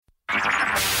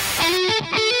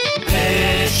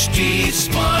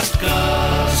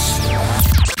Smartcast.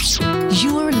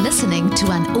 You're listening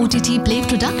to an OTT Play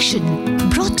production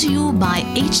brought to you by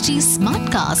HT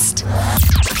Smartcast.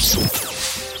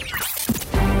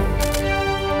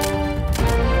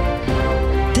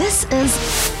 This is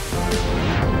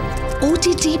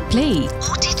OTT Play.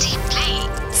 OTT Play.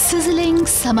 Sizzling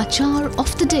Samachar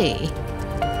of the Day.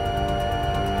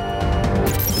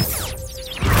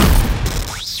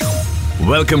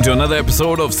 Welcome to another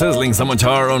episode of Sizzling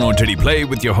Samachar on OTT Play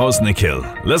with your host Nikhil.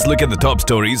 Let's look at the top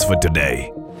stories for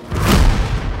today.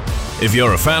 If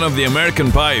you're a fan of the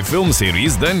American Pie film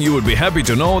series, then you would be happy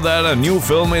to know that a new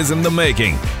film is in the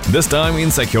making. This time,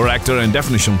 Insecure actor and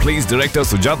Definition Please director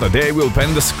Sujata Day will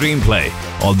pen the screenplay.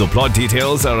 Although plot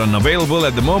details are unavailable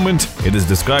at the moment, it is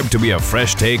described to be a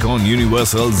fresh take on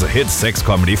Universal's hit sex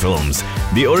comedy films.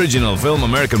 The original film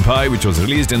American Pie, which was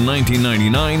released in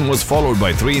 1999, was followed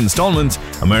by 3 installments: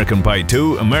 American Pie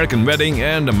 2, American Wedding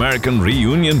and American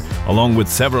Reunion, along with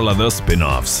several other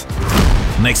spin-offs.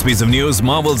 Next piece of news,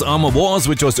 Marvel's Armor Wars,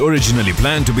 which was originally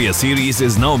planned to be a series,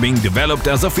 is now being developed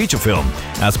as a feature film.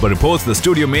 As per reports, the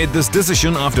studio made this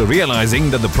decision after realizing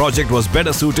that the project was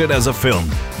better suited as a film.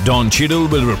 Don Cheadle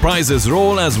will reprise his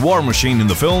role as War Machine in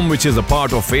the film, which is a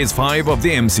part of Phase 5 of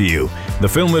the MCU. The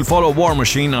film will follow War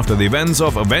Machine after the events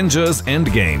of Avengers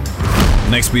Endgame.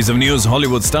 Next piece of news,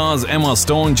 Hollywood stars Emma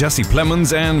Stone, Jesse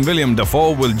Plemons and William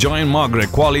Dafoe will join Margaret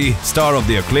Qualley, star of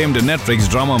the acclaimed Netflix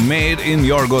drama Made in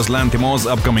Yorgos Lanthimos'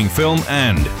 upcoming film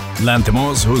And.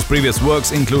 Lanthimos, whose previous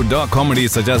works include dark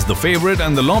comedies such as The Favourite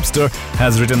and The Lobster,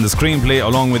 has written the screenplay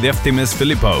along with Eftimis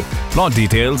Filippo. Plot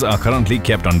details are currently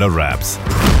kept under wraps.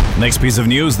 Next piece of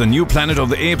news, the new Planet of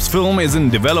the Apes film is in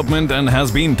development and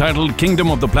has been titled Kingdom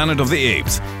of the Planet of the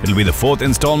Apes. It'll be the 4th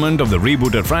installment of the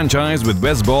rebooted franchise, with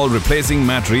Wes Ball replacing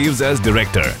Matt Reeves as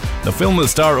director. The film will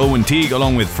star Owen Teague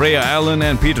along with Freya Allen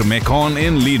and Peter McCann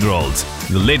in lead roles.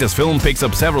 The latest film picks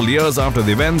up several years after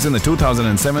the events in the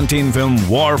 2017 film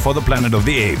War for the Planet of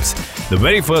the Apes. The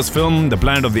very first film, The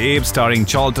Planet of the Apes, starring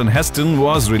Charlton Heston,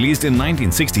 was released in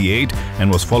 1968 and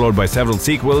was followed by several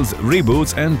sequels,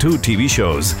 reboots and 2 TV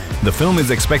shows. The film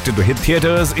is expected to hit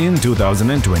theaters in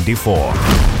 2024.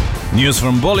 News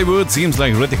from Bollywood, seems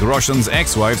like Hrithik Roshan's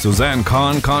ex-wife Suzanne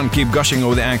Khan can't keep gushing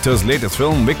over the actor's latest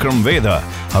film Vikram Vedha.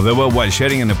 However, while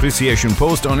sharing an appreciation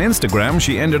post on Instagram,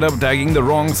 she ended up tagging the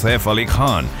wrong Saif Ali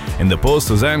Khan. In the post,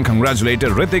 Suzanne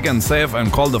congratulated Hrithik and Saif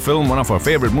and called the film one of her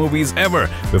favorite movies ever,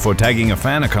 before tagging a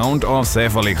fan account of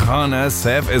Saif Ali Khan, as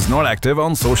Saif is not active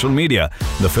on social media.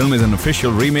 The film is an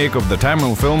official remake of the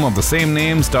Tamil film of the same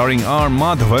name, starring R.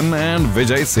 Madhavan and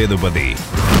Vijay Sethupathi.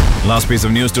 Last piece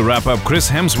of news to wrap up, Chris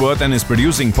Hemsworth and his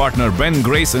producing partner Ben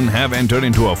Grayson have entered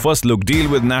into a first-look deal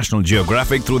with National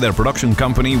Geographic through their production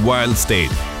company Wild State.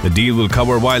 The deal will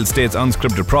cover Wild State's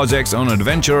unscripted projects on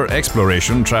adventure,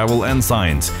 exploration, travel and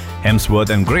science. Hemsworth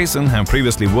and Grayson have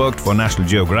previously worked for National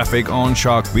Geographic on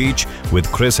Shark Beach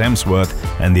with Chris Hemsworth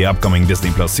and the upcoming Disney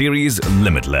Plus series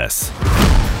Limitless.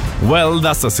 Well,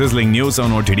 that's the sizzling news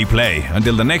on OTT Play.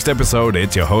 Until the next episode,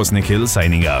 it's your host Nikhil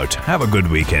signing out. Have a good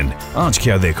weekend. Aaj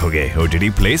kya dekhoge?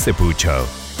 OTT Play se poocho.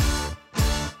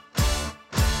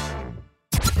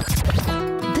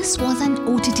 This was an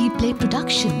OTT Play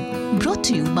production brought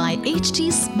to you by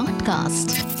HT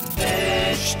Smartcast.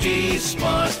 HT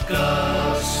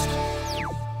Smartcast.